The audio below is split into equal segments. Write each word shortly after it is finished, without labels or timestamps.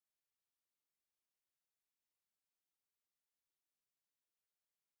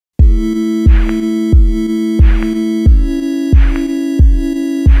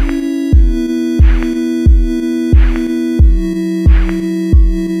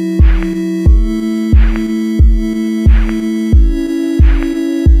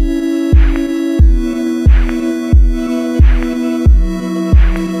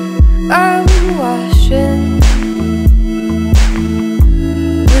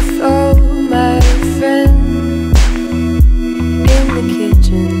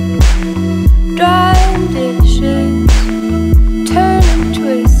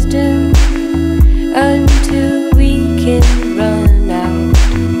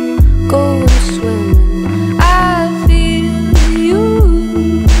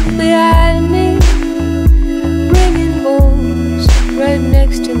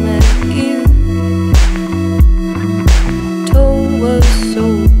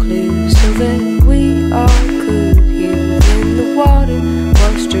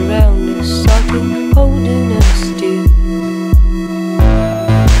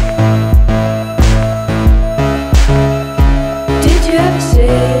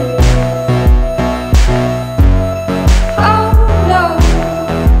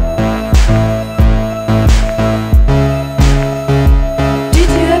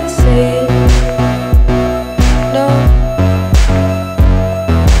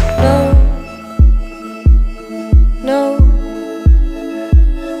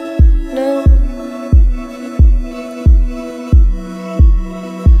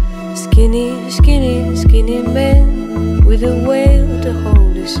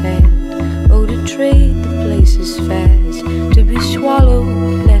sand. Oh, to trade the places fast, to be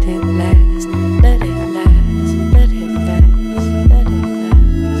swallowed, let it last, let it last, let it last, let it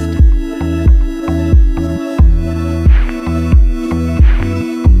last.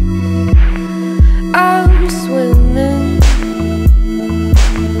 I'm swimming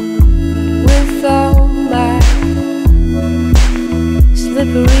with all my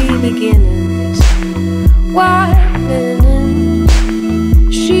slippery beginnings, white linens,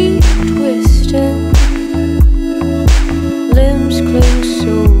 sheet twisting, limbs cling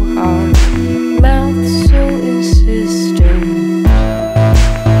so hard, mouth so insistent.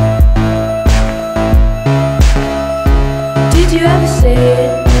 Did you ever say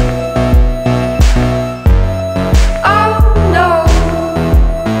it?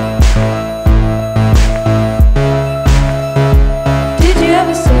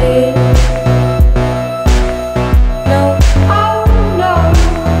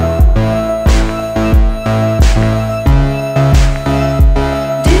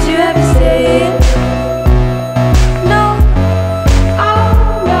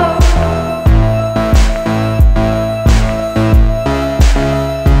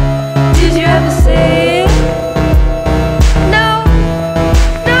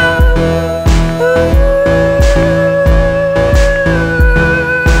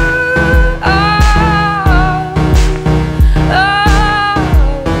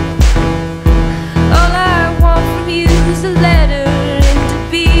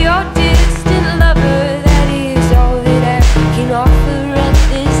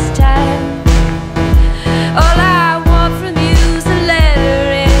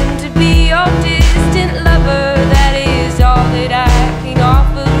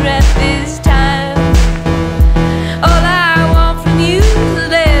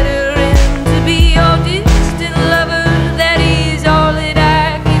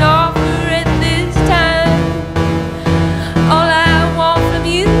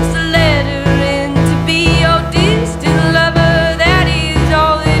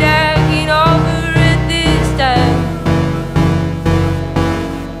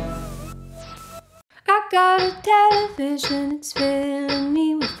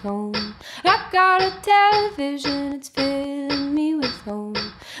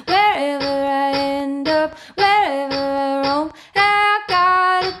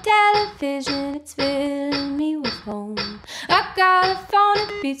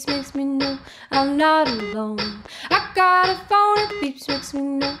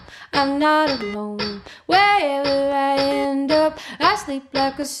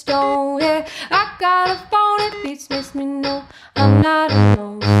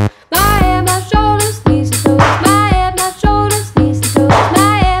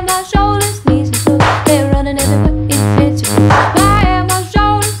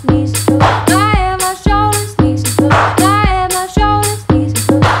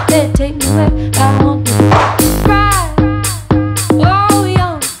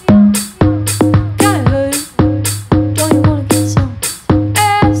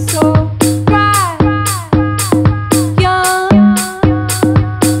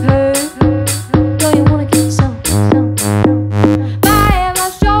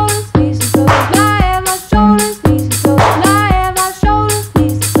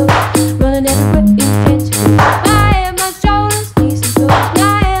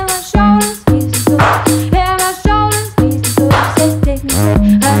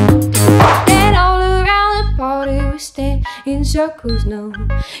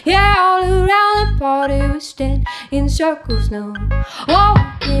 Circles now. Oh,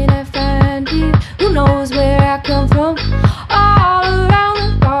 can I find you? Who knows where I come from? All around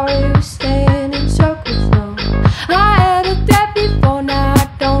the party we stand in circles now. I had a threat before, now I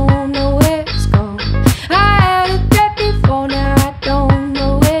don't know where it's gone. I had a threat before, now I don't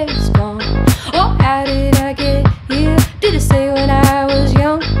know where it's gone. Oh, how did I get here? Did it say when I was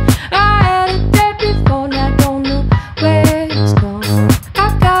young? I had a threat before, now I don't know where it's gone.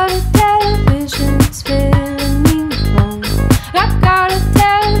 I got a television, it's filling me with love. I got a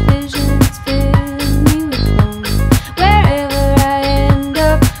television, it's filling me with love. Wherever I end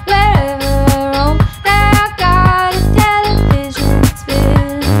up, wherever I roam, I got a television, it's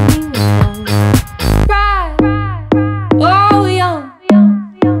filling me with love. Bright, oh young,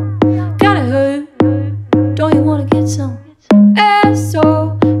 kinda hurt, don't you wanna get some? It's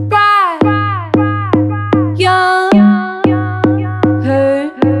so bright, young,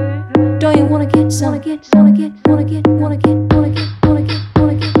 hurt, don't you wanna get some? Wanna get, wanna get, wanna get, wanna get, wanna get, wanna get,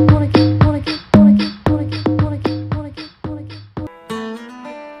 wanna get, wanna get, wanna get, wanna get, wanna get, wanna get, wanna get, wanna get.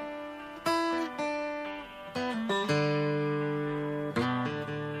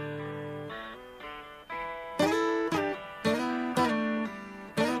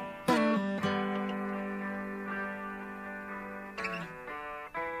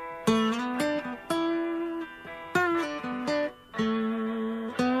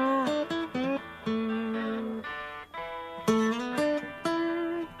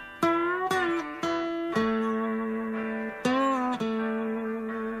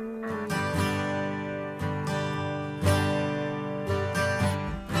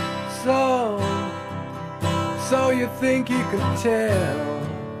 So you think you can tell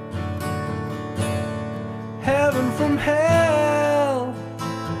heaven from hell,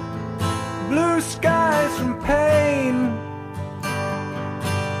 blue skies from pain?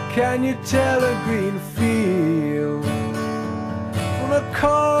 Can you tell a green field from a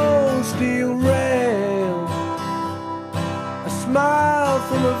cold steel rail, a smile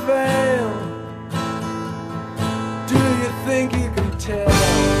from a veil? Do you think you can tell?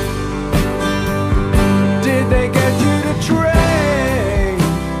 Did they get you to train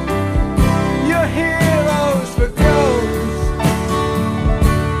your heroes for ghosts,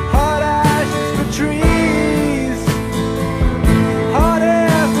 hot ashes for trees, hot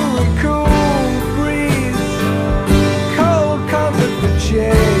air for a cool breeze, cold comfort for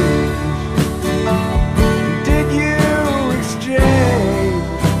change? Did you exchange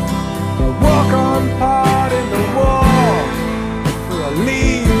a walk-on part in the war for a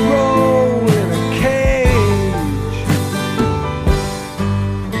lead role in a cage?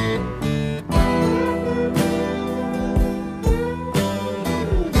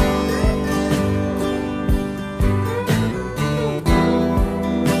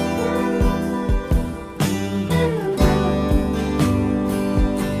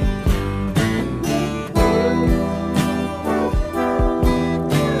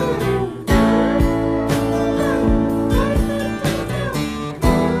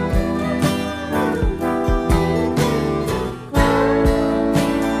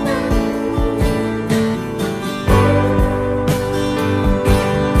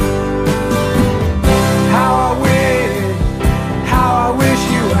 How I wish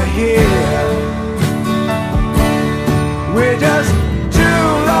you were here. We're just two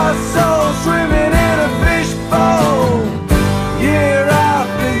lost souls swimming in a fishbowl, year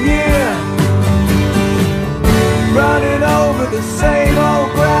after year, running over the same old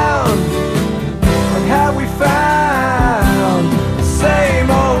ground. And have we found the same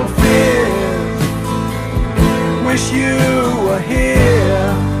old fears? Wish you were here.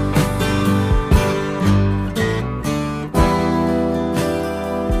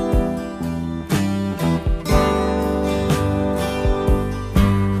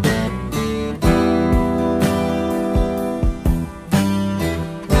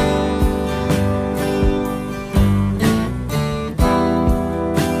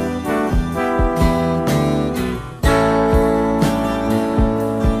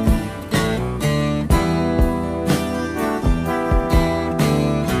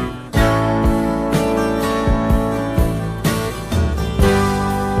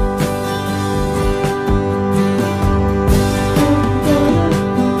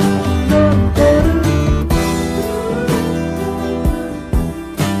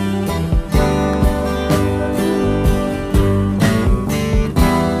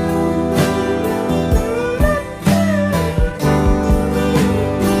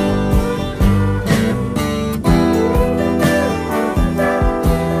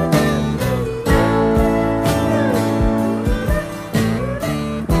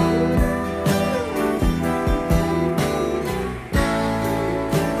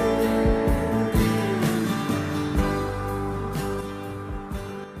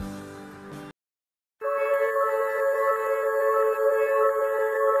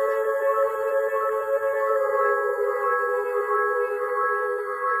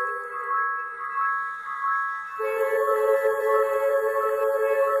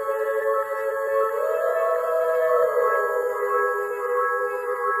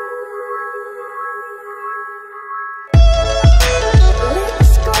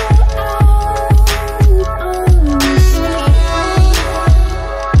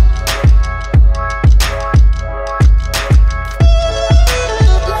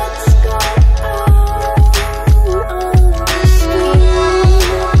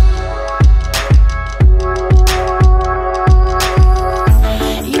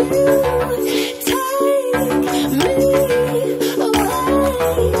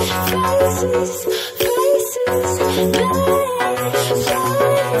 Faces